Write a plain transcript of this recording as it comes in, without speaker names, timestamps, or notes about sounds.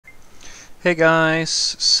Hey guys,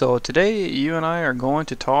 so today you and I are going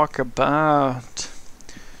to talk about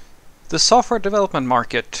the software development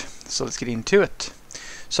market. So let's get into it.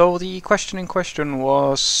 So the question in question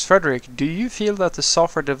was, Frederick, do you feel that the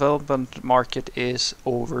software development market is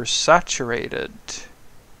oversaturated?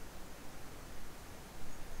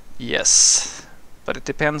 Yes, but it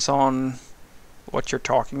depends on what you're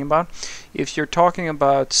talking about. If you're talking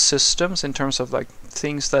about systems in terms of like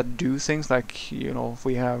things that do things, like, if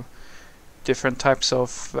we have different types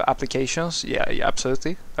of applications, yeah,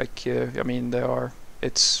 absolutely. Like, I mean,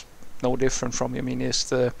 it's no different from, is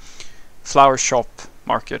the flower shop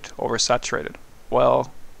market oversaturated?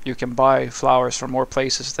 Well, you can buy flowers from more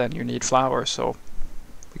places than you need flowers, so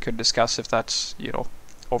we could discuss if that's,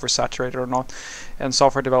 oversaturated or not. And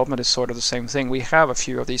software development is sort of the same thing. We have a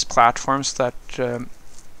few of these platforms that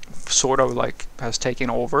sort of like has taken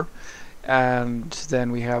over, and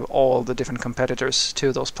then we have all the different competitors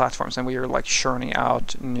to those platforms, and we are like churning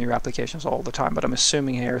out new applications all the time. But I'm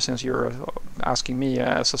assuming here, since you're asking me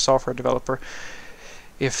as a software developer,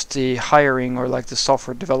 if the hiring or like the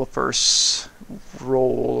software developers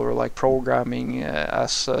role or like programming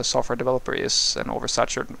as a software developer is an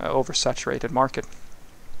oversaturated market.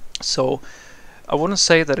 So I wouldn't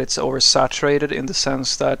say that it's oversaturated in the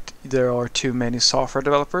sense that there are too many software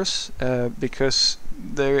developers, because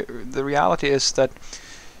the reality is that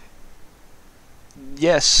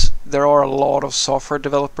yes, there are a lot of software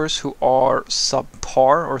developers who are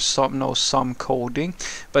subpar or know some coding,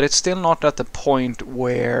 but it's still not at the point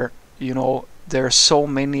where there are so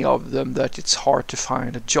many of them that it's hard to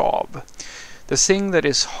find a job. The thing that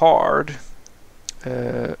is hard,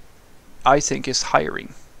 I think, is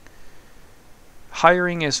hiring.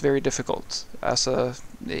 Hiring is very difficult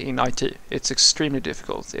in IT. It's extremely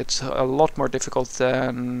difficult. It's a lot more difficult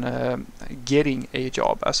than getting a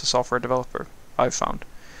job as a software developer, I've found.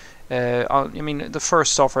 I mean, the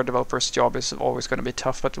first software developer's job is always going to be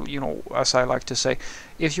tough, but as I like to say,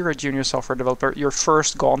 if you're a junior software developer, your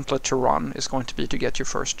first gauntlet to run is going to be to get your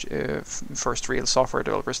first real software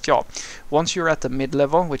developer's job. Once you're at the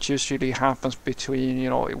mid-level, which usually happens between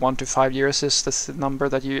 1 to 5 years, is the number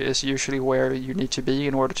that is usually where you need to be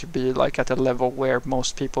in order to be like at a level where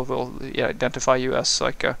most people will identify you as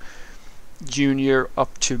like a junior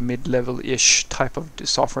up to mid-level-ish type of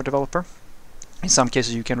software developer. In some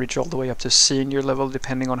cases you can reach all the way up to senior level,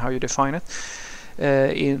 depending on how you define it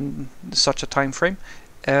in such a time frame.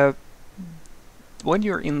 When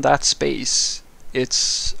you're in that space,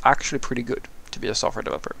 it's actually pretty good to be a software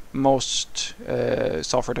developer. Most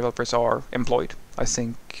software developers are employed. I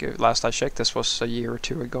think last I checked, this was a year or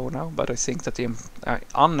two ago now, but I think that the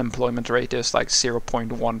unemployment rate is like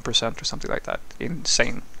 0.1% or something like that.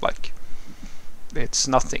 Insane. Like, it's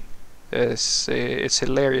nothing. It's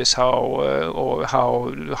hilarious how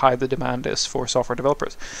high the demand is for software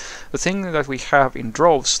developers. The thing that we have in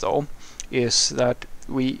droves, though, is that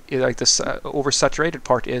we like this oversaturated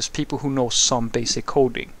part is people who know some basic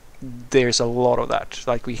coding. There's a lot of that.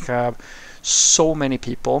 Like, we have so many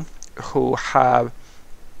people who have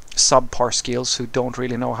subpar skills, who don't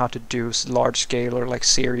really know how to do large scale or like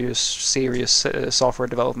serious software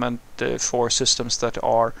development for systems that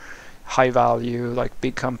are high value, like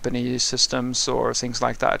big company systems or things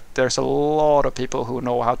like that. There's a lot of people who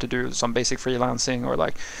know how to do some basic freelancing or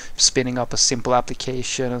like spinning up a simple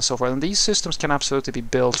application and so forth. And these systems can absolutely be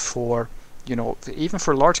built for, even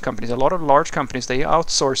for large companies. A lot of large companies, they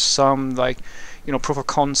outsource some like, proof of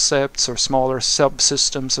concepts or smaller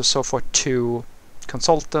subsystems or so forth to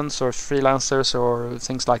consultants or freelancers or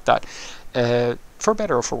things like that, for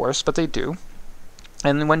better or for worse, but they do.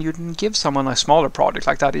 And when you give someone a smaller project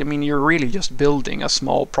like that, I mean, you're really just building a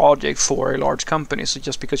small project for a large company. So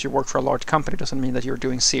just because you work for a large company doesn't mean that you're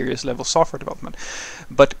doing serious level software development.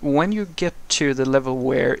 But when you get to the level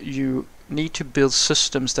where you need to build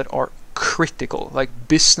systems that are critical, like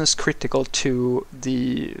business critical to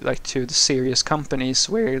the serious companies,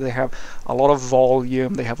 where they have a lot of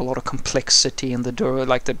volume, they have a lot of complexity in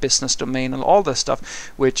the business domain and all this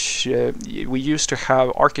stuff, which we used to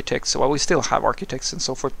have architects. Well, we still have architects and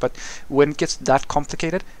so forth, but when it gets that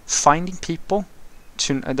complicated, finding people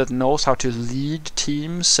that knows how to lead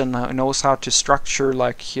teams and knows how to structure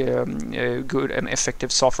like good and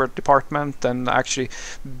effective software department, and actually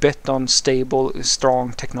bet on stable,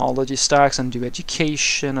 strong technology stacks and do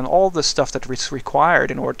education and all the stuff that is required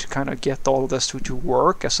in order to kind of get all of this to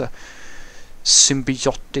work as a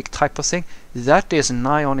symbiotic type of thing, that is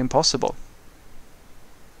nigh on impossible.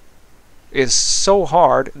 It's so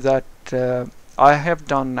hard that I have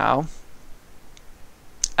done now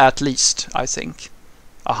at least, I think,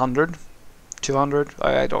 100 200,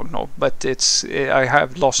 I don't know, but I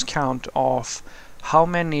have lost count of how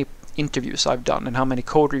many interviews I've done and how many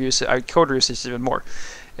code reviews is even more,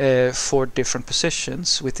 for different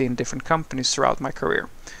positions within different companies throughout my career.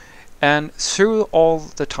 And through all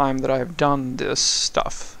the time that I've done this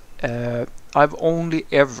stuff, I've only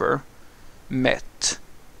ever met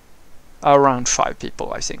around 5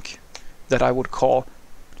 people, I think, that I would call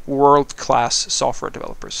world-class software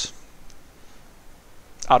developers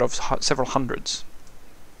out of several hundreds.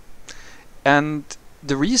 And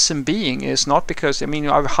the reason being is not because, I mean,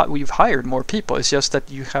 we've hired more people, it's just that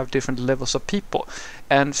you have different levels of people.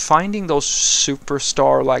 And finding those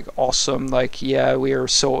superstar, like awesome, like, yeah, we are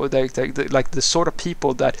so, like the sort of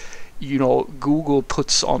people that, you know, Google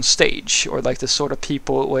puts on stage, or like the sort of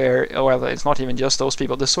people where, well, it's not even just those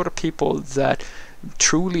people, the sort of people that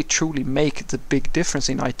truly make the big difference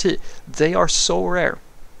in IT, they are so rare.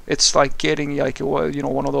 It's like getting, like, you know,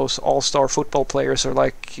 one of those all-star football players or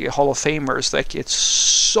like Hall of Famers. Like, it's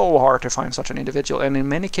so hard to find such an individual, and in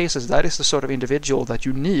many cases that is the sort of individual that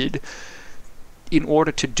you need in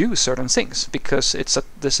order to do certain things, because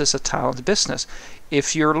this is a talent business.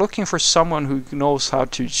 If you're looking for someone who knows how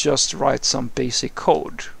to just write some basic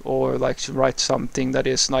code, or like to write something that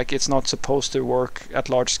is like, it's not supposed to work at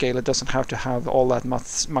large scale, it doesn't have to have all that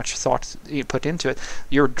much thought put into it,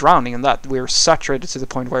 you're drowning in that. We're saturated to the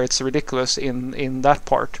point where it's ridiculous in that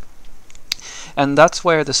part. And that's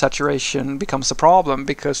where the saturation becomes a problem,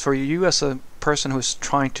 because for you as a person who's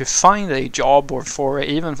trying to find a job, or for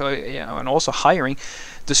even for, you know, and also hiring,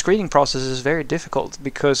 the screening process is very difficult,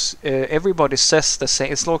 because everybody says the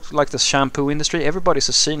same. It's like the shampoo industry. Everybody's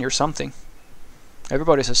a senior something.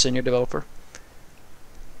 Everybody's a senior developer.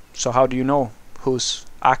 So how do you know who's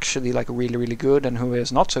actually like really good and who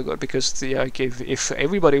is not so good? Because like, if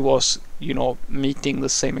everybody was, you know, meeting the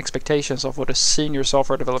same expectations of what a senior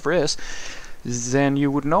software developer is, then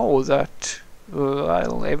you would know that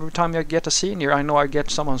every time I get a senior, I know I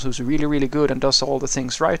get someone who's really good and does all the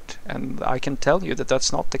things right, and I can tell you that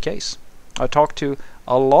that's not the case. I talk to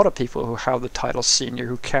a lot of people who have the title senior,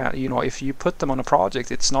 who can, you know, if you put them on a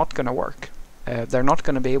project, it's not going to work. They're not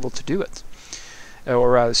going to be able to do it,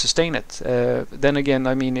 or rather sustain it. Then again,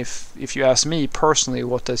 I mean, if you ask me personally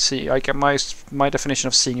what I see, like my definition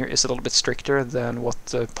of senior is a little bit stricter than what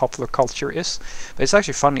the popular culture is. But it's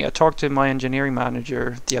actually funny. I talked to my engineering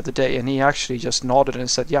manager the other day, and he actually just nodded and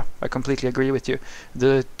said, "Yeah, I completely agree with you."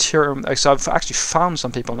 The term, so I've actually found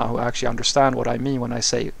some people now who actually understand what I mean when I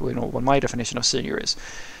say, you know, what my definition of senior is.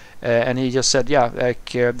 And he just said, yeah,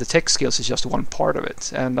 like the tech skills is just one part of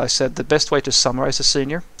it. And I said the best way to summarize a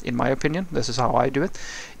senior, in my opinion, this is how I do it,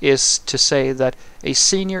 is to say that a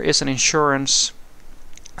senior is an insurance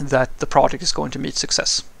that the project is going to meet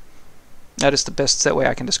success. That is the best way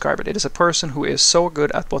I can describe it. It is a person who is so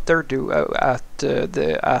good at what they're doing at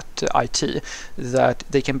IT that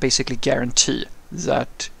they can basically guarantee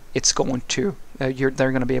that it's going to they're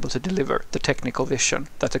going to be able to deliver the technical vision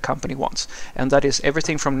that the company wants. And that is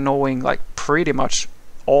everything from knowing like pretty much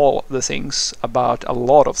all the things about a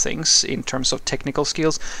lot of things in terms of technical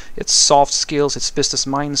skills, it's soft skills, it's business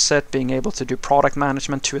mindset, being able to do product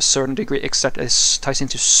management to a certain degree, etc. It ties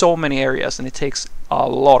into so many areas, and it takes a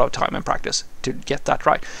lot of time and practice to get that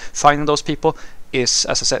right. Finding those people is,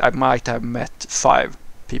 as I said, I might have met 5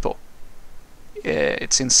 people.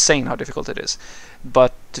 It's insane how difficult it is.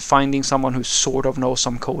 But finding someone who sort of knows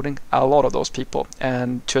some coding, a lot of those people,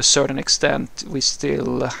 and to a certain extent we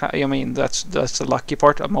still I mean, that's the lucky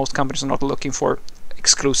part. Most companies are not looking for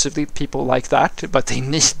exclusively people like that, but they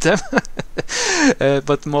need them.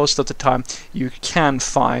 But most of the time you can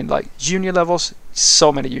find like junior levels,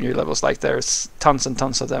 so many junior levels, like there's tons and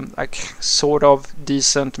tons of them, like sort of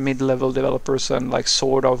decent mid-level developers, and like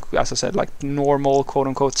sort of, as I said, like normal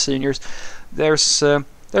quote-unquote seniors.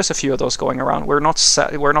 There's a few of those going around. We're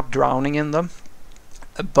not drowning in them,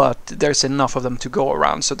 but there's enough of them to go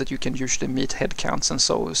around so that you can usually meet headcounts and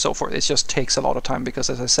so forth. It just takes a lot of time because,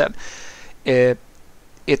 as I said, we're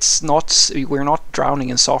not drowning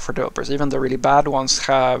in software developers. Even the really bad ones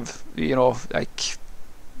have, you know, like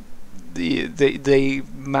they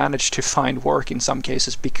manage to find work in some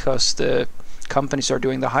cases because the companies are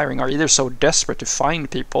doing the hiring are either so desperate to find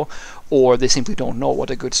people, or they simply don't know what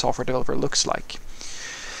a good software developer looks like.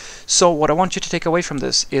 So what I want you to take away from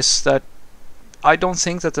this is that I don't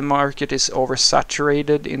think that the market is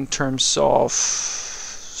oversaturated in terms of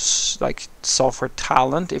like software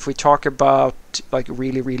talent, if we talk about like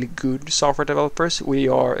really good software developers,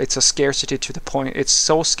 it's a scarcity to the point, it's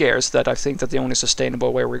so scarce that I think that the only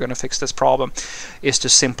sustainable way we're going to fix this problem is to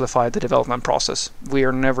simplify the development process. We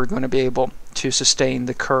are never going to be able to sustain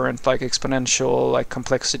the current like exponential like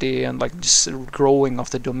complexity and like just growing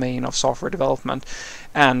of the domain of software development,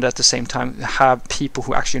 and at the same time have people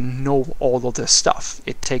who actually know all of this stuff.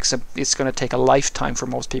 It's going to take a lifetime for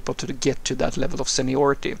most people to get to that level of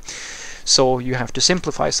seniority. So you have to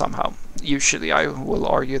simplify somehow. Usually I will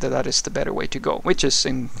argue that that is the better way to go, which is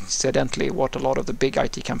incidentally what a lot of the big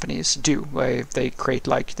IT companies do, where they create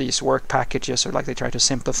like these work packages, or like they try to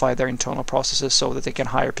simplify their internal processes so that they can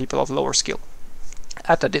hire people of lower skill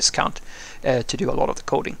at a discount to do a lot of the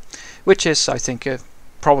coding, which is, I think,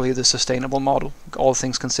 probably the sustainable model, all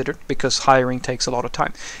things considered, because hiring takes a lot of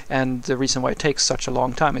time. And the reason why it takes such a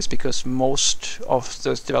long time is because most of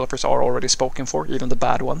those developers are already spoken for, even the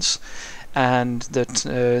bad ones. And that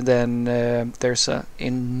then there's an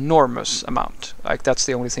enormous amount, like that's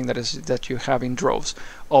the only thing that you have in droves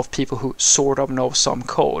of people who sort of know some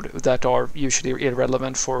code that are usually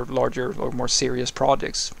irrelevant for larger or more serious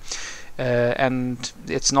projects. And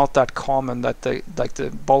it's not that common that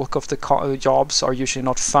the bulk of the jobs are usually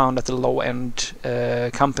not found at the low-end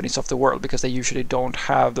companies of the world, because they usually don't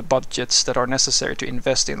have the budgets that are necessary to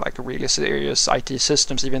invest in like really serious IT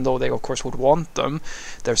systems, even though they of course would want them.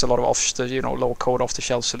 There's a lot of low-code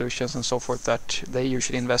off-the-shelf solutions and so forth that they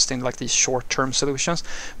usually invest in, like these short-term solutions.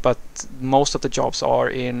 But most of the jobs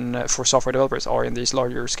are for software developers are in these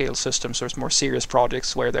larger scale systems. There's more serious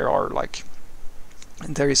projects where there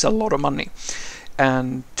is a lot of money,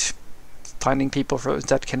 and finding people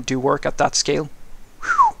that can do work at that scale,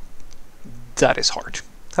 that is hard.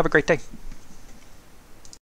 Have a great day.